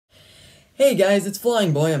Hey guys, it's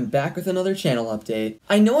Flying Boy. I'm back with another channel update.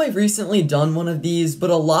 I know I've recently done one of these, but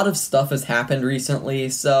a lot of stuff has happened recently,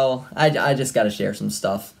 so I just gotta share some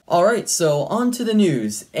stuff. Alright, so on to the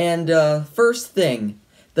news, and first thing,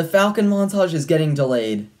 the Falcon montage is getting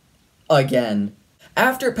delayed. Again.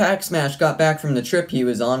 After Pack Smash got back from the trip he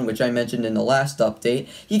was on, which I mentioned in the last update,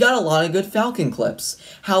 he got a lot of good Falcon clips.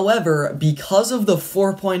 However, because of the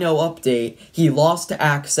 4.0 update, he lost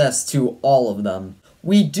access to all of them.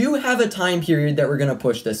 We do have a time period that we're going to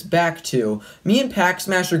push this back to. Me and Pack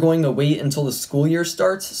Smash are going to wait until the school year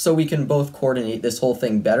starts so we can both coordinate this whole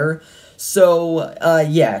thing better. So,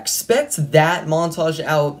 yeah, expect that montage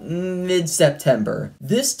out mid-September.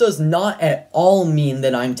 This does not at all mean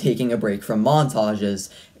that I'm taking a break from montages.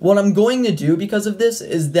 What I'm going to do because of this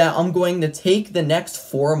is that I'm going to take the next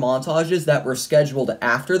 4 montages that were scheduled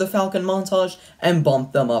after the Falcon montage and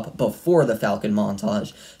bump them up before the Falcon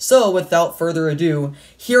montage. So, without further ado,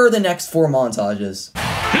 here are the next 4 montages.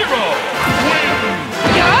 Hero wins!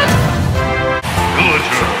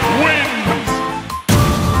 Villager wins!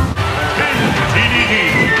 TDD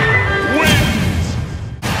wins!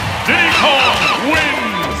 Diddy Kong wins!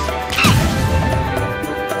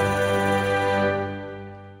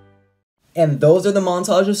 And those are the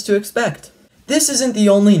montages to expect. This isn't the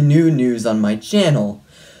only new news on my channel.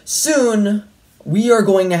 Soon, we are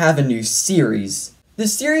going to have a new series. The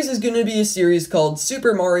series is going to be a series called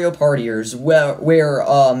Super Mario Partiers, where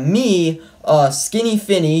me, Skinny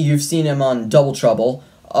Finny, you've seen him on Double Trouble.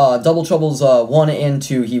 Double Trouble's 1 and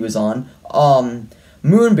 2 he was on.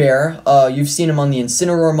 Moonbear, you've seen him on the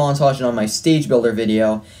Incineroar montage and on my Stage Builder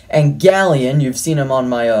video. And Galleon, you've seen him on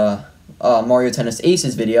my Mario Tennis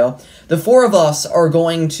Aces video. The 4 of us are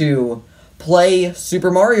going to play Super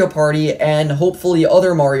Mario Party and hopefully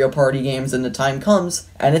other Mario Party games when the time comes,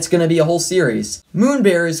 and it's going to be a whole series.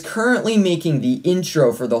 Moonbear is currently making the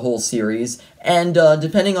intro for the whole series, and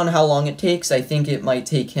depending on how long it takes, I think it might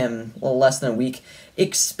take him less than a week.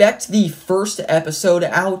 Expect the first episode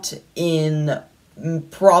out in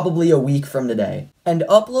probably a week from today, and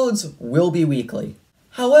uploads will be weekly.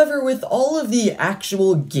 However, with all of the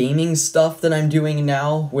actual gaming stuff that I'm doing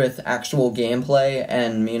now, with actual gameplay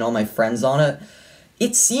and me and all my friends on it,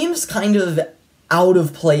 it seems kind of out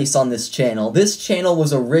of place on this channel. This channel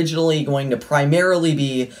was originally going to primarily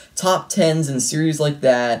be top 10s and series like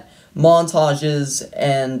that, montages,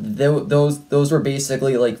 and those were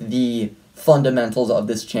basically like the fundamentals of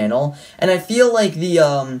this channel. And I feel like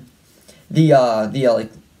the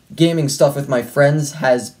gaming stuff with my friends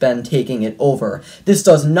has been taking it over. This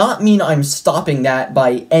does not mean I'm stopping that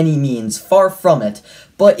by any means, far from it,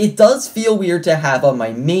 but it does feel weird to have on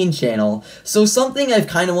my main channel, so something I've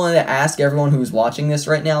kind of wanted to ask everyone who's watching this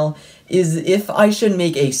right now is if I should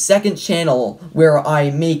make a second channel where I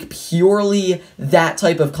make purely that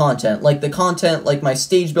type of content, like the content like my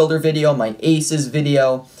Stage Builder video, my Aces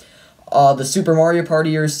video, the Super Mario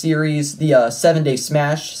Partiers series, the 7-Day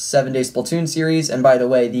Smash, 7-Day Splatoon series, and by the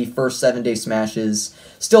way, the first 7-Day Smash is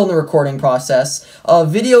still in the recording process.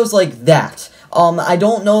 Videos like that. I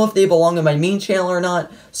don't know if they belong on my main channel or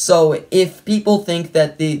not, so if people think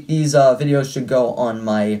that these videos should go on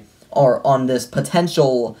on this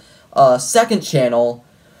potential second channel,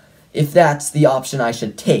 if that's the option I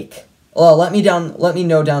should take. Well, let me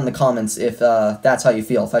know down in the comments if that's how you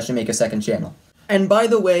feel, if I should make a second channel. And by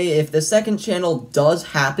the way, if the second channel does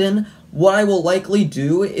happen, what I will likely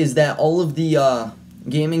do is that all of the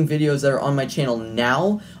gaming videos that are on my channel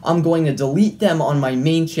now, I'm going to delete them on my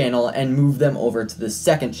main channel and move them over to the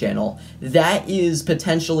second channel. That is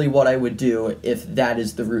potentially what I would do if that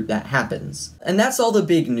is the route that happens. And that's all the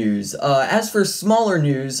big news. As for smaller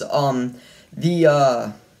news,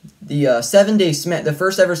 the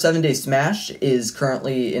first ever 7-Day Smash is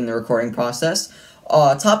currently in the recording process.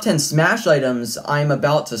 Top 10 Smash items I'm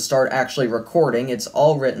about to start actually recording. It's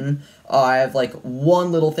all written. I have like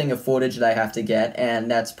one little thing of footage that I have to get, and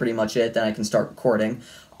that's pretty much it. Then I can start recording.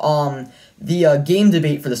 The game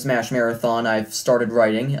debate for the Smash Marathon I've started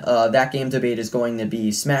writing. That game debate is going to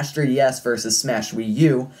be Smash 3DS versus Smash Wii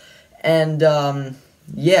U. And,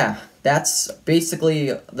 yeah, that's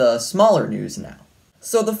basically the smaller news now.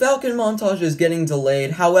 So the Falcon montage is getting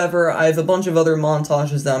delayed, however, I have a bunch of other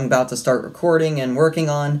montages that I'm about to start recording and working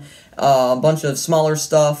on, a bunch of smaller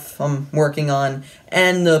stuff I'm working on,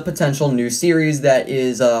 and the potential new series that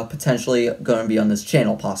is potentially going to be on this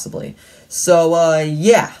channel, possibly. So,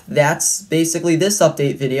 yeah, that's basically this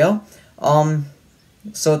update video.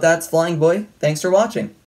 So that's Flying Boy, thanks for watching.